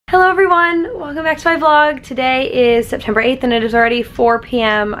Hello everyone, welcome back to my vlog. Today is September 8th and it is already 4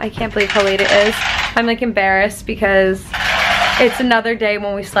 p.m. I can't believe how late it is. I'm like embarrassed because it's another day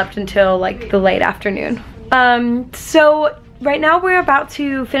when we slept until like the late afternoon. So right now we're about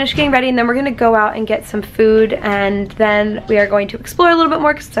to finish getting ready and then we're gonna go out and get some food and then we are going to explore a little bit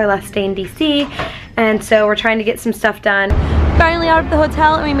more because it's our last day in DC. And so we're trying to get some stuff done. Finally out of the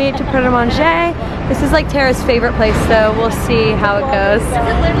hotel and we made it to Pret a Manger. This is like Tara's favorite place, so we'll see how it goes.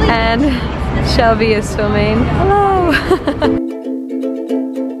 And Shelby is swimming. Hello!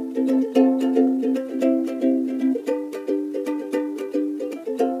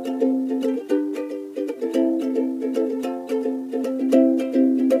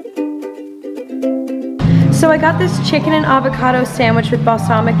 So I got this chicken and avocado sandwich with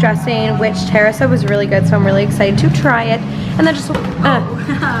balsamic dressing, which Tara said was really good, so I'm really excited to try it. And then just a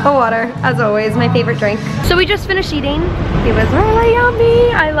water, as always, my favorite drink. So we just finished eating. It was really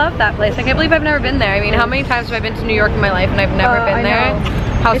yummy. I love that place. I can't believe I've never been there. I mean, how many times have I been to New York in my life and I've never been there?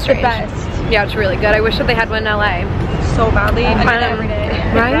 How strange. It's the best. Yeah, it's really good. I wish that they had one in LA. So badly. I do it every day.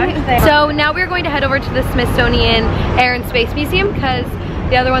 Right? So now we're going to head over to the Smithsonian Air and Space Museum because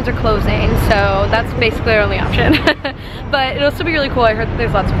the other ones are closing, so that's basically our only option. But it'll still be really cool. I heard that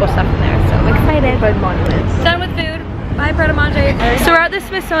there's lots of cool stuff in there, so I'm excited. Good monuments. Done with food. Bye, Pret a Manger. So we're at the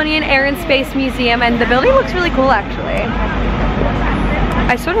Smithsonian Air and Space Museum, and the building looks really cool, actually.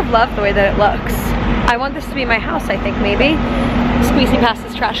 I sort of love the way that it looks. I want this to be my house, I think, maybe. Squeezing past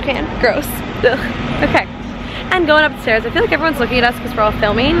this trash can. Gross. Ugh. Okay. And going upstairs. I feel like everyone's looking at us because we're all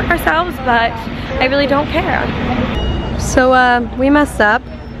filming ourselves, but I really don't care. So we messed up.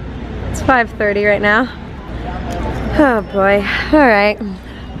 It's 5:30 right now. Oh boy. Alright.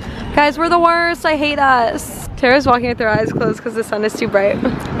 Guys, we're the worst. I hate us. Tara's walking with her eyes closed because the sun is too bright.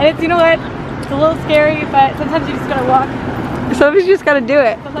 And it's, you know what? It's a little scary, but sometimes you just gotta walk. Sometimes you just gotta do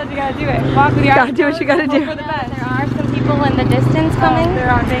it. Sometimes you gotta do it. Walk with your eyes closed. Do what you gotta do. For the best. There are some people in the distance coming.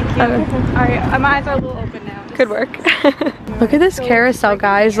 There are, thank you. Alright, my eyes are a little open now. Good work. Look at this carousel,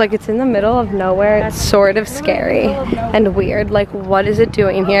 guys. Like, it's in the middle of nowhere. It's sort of scary and weird. Like, what is it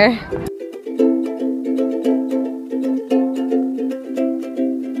doing here?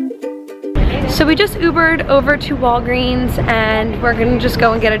 So we just Ubered over to Walgreens and we're gonna just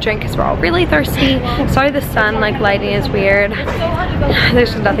go and get a drink because we're all really thirsty. Sorry the sun, like, lighting is weird.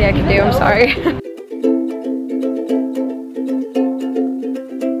 There's just nothing I can do, I'm sorry.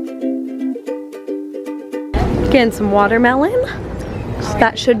 Getting some watermelon. So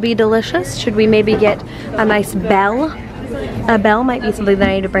that should be delicious. Should we maybe get a nice bell? A bell might be something that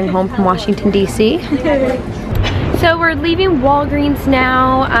I need to bring home from Washington, D.C. So we're leaving Walgreens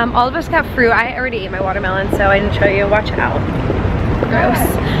now. All of us got fruit. I already ate my watermelon, so I didn't show you. Watch out. Gross.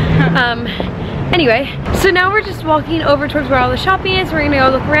 Anyway, so now we're just walking over towards where all the shopping is. We're gonna go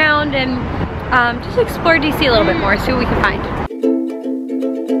look around and just explore DC a little bit more, see what we can find.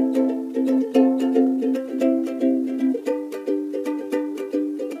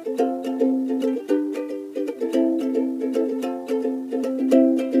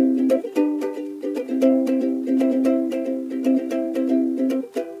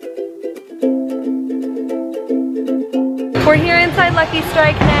 We're here inside Lucky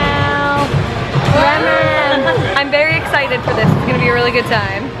Strike now. I'm very excited for this. It's gonna be a really good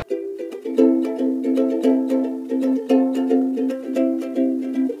time.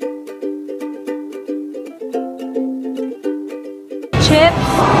 Chips,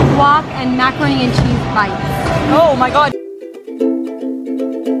 guac, and macaroni and cheese bites. Oh my god.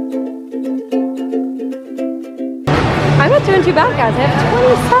 I'm not doing too bad, guys. I have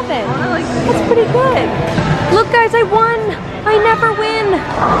 27. That's pretty good. Look, guys, I won. I never win.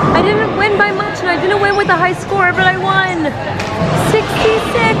 I didn't win by much, and I didn't win with a high score, but I won.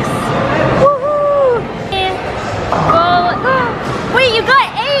 66. Woohoo! Well, wait, you got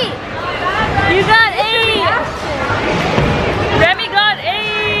 8. You got 8. Remy got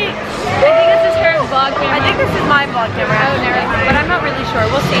 8. I think this is her vlog camera. I think this is my vlog camera, but I'm not really sure.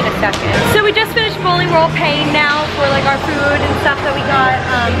 We'll see in a second. So we just finished bowling. We're all paying now for like our food and stuff that we got.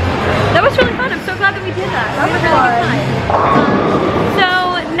 That was really fun. I'm so glad that we did that. That was a really good time.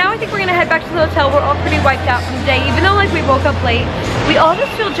 So now I think we're gonna head back to the hotel. We're all pretty wiped out from the day, even though like we woke up late. We all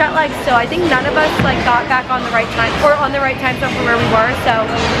just feel jet lagged still. I think none of us like got back on the right time or on the right time zone from where we were. So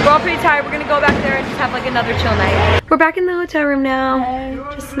we're all pretty tired. We're gonna go back there and just have like another chill night. We're back in the hotel room now,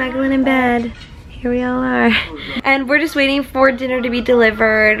 just snuggling in bed. Here we all are. And we're just waiting for dinner to be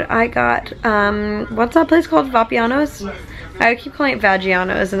delivered. I got, what's that place called? Vapiano's? I keep calling it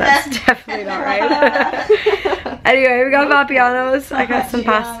Vagiano's and that's definitely not right. Anyway, we got Vapiano's. I got some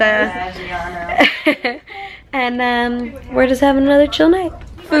pasta. And we're just having another chill night.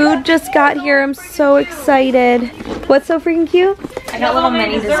 food just got here. I'm so excited. What's so freaking cute? I got little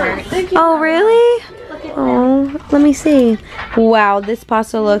mini desserts. Oh, really? Oh, let me see. Wow, this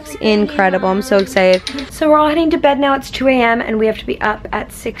pasta looks incredible. I'm so excited. So we're all heading to bed now. It's 2 a.m. and we have to be up at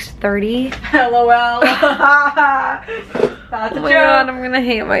 6:30. LOL. That's Oh my god, I'm gonna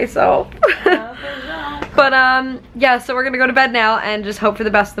hate myself. But yeah, so we're gonna go to bed now and just hope for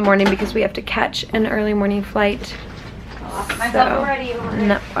the best in the morning because we have to catch an early morning flight.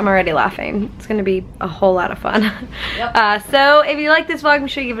 No, I'm already laughing. It's gonna be a whole lot of fun. Yep. So if you like this vlog, make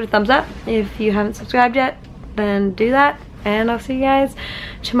sure you give it a thumbs up. If you haven't subscribed yet, then do that. And I'll see you guys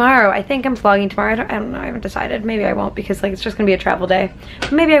tomorrow. I think I'm vlogging tomorrow. I don't know, I haven't decided. Maybe I won't because like it's just gonna be a travel day.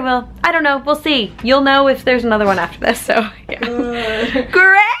 But maybe I will. I don't know, we'll see. You'll know if there's another one after this, so yeah.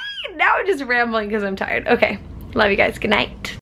 Great! Now I'm just rambling because I'm tired. Okay, love you guys, good night.